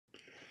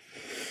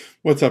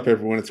What's up,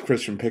 everyone? It's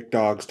Chris from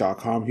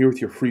PickDogs.com here with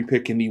your free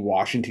pick in the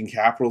Washington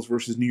Capitals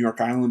versus New York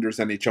Islanders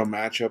NHL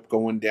matchup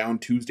going down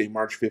Tuesday,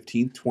 March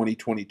 15th,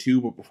 2022.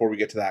 But before we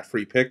get to that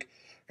free pick,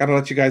 gotta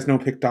let you guys know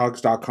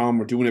PickDogs.com,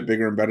 we're doing it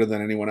bigger and better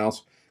than anyone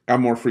else. Got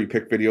more free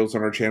pick videos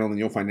on our channel than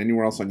you'll find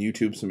anywhere else on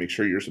YouTube, so make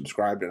sure you're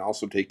subscribed and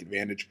also take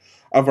advantage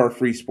of our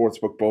free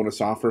sportsbook bonus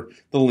offer.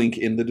 The link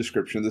in the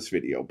description of this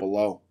video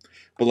below.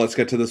 But let's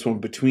get to this one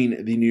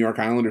between the New York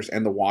Islanders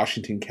and the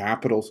Washington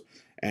Capitals.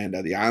 And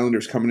the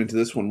Islanders coming into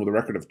this one with a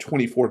record of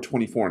 24,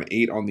 24, and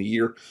 8 on the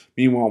year.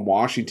 Meanwhile,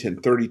 Washington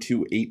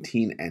 32,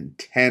 18, and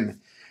 10.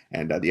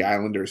 And the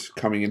Islanders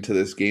coming into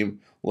this game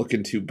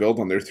looking to build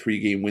on their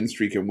 3-game win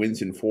streak and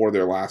wins in 4 of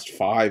their last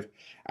 5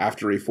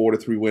 after a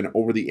 4-3 win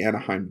over the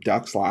Anaheim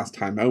Ducks last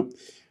time out.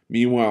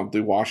 Meanwhile,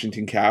 the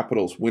Washington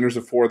Capitals, winners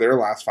of 4 of their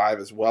last 5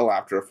 as well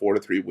after a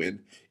 4-3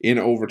 win in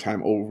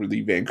overtime over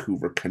the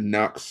Vancouver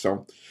Canucks.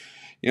 So,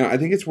 I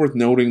think it's worth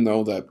noting,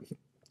 though, that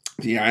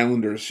the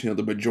Islanders,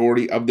 the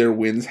majority of their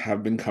wins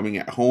have been coming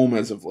at home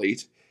as of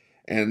late.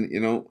 And,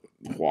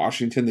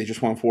 Washington, they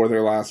just won 4 of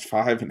their last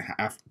 5, and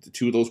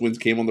 2 of those wins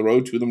came on the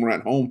road. 2 of them were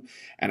at home.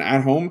 And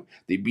at home,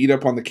 they beat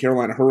up on the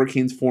Carolina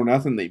Hurricanes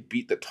 4-0. They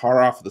beat the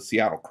tar off of the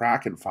Seattle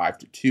Kraken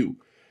 5-2.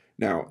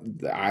 Now,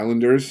 the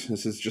Islanders,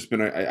 this has just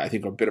been, I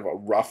think, a bit of a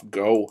rough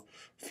go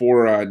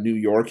for New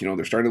York.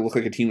 They're starting to look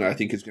like a team that I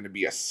think is going to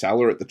be a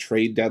seller at the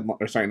trade deadline.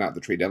 Or sorry, not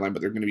the trade deadline,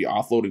 but they're going to be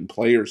offloading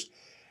players.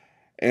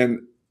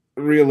 And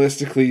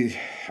realistically,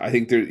 I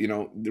think we're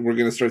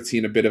going to start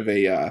seeing a bit of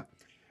a, I don't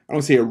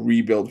want to say a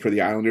rebuild for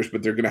the Islanders,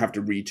 but they're going to have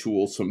to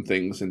retool some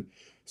things and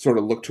sort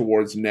of look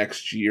towards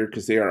next year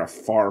because they are a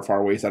far,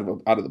 far ways out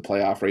of the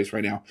playoff race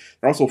right now.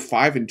 They're also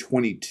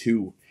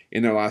 5-22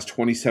 in their last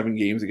 27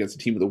 games against a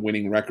team with a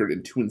winning record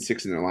and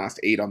 2-6 in their last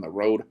 8 on the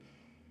road.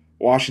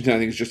 Washington, I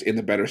think, is just in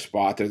the better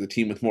spot. There's a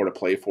team with more to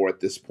play for at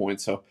this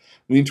point. So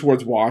lean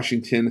towards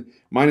Washington.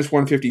 Minus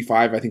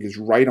 155, I think, is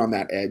right on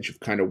that edge of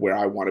kind of where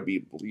I want to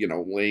be,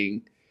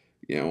 laying,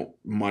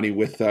 money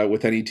with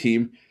any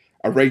team.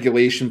 A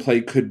regulation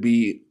play could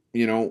be,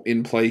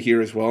 in play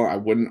here as well. I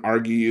wouldn't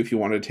argue if you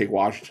wanted to take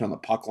Washington on the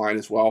puck line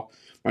as well.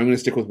 I'm going to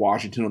stick with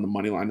Washington on the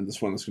money line in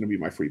this one. That's going to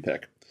be my free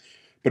pick.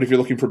 But if you're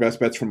looking for best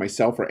bets from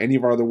myself or any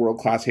of our other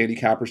world-class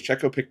handicappers,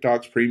 check out Pick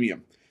Dogs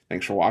Premium.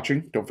 Thanks for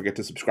watching. Don't forget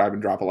to subscribe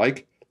and drop a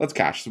like. Let's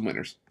cash some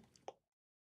winners.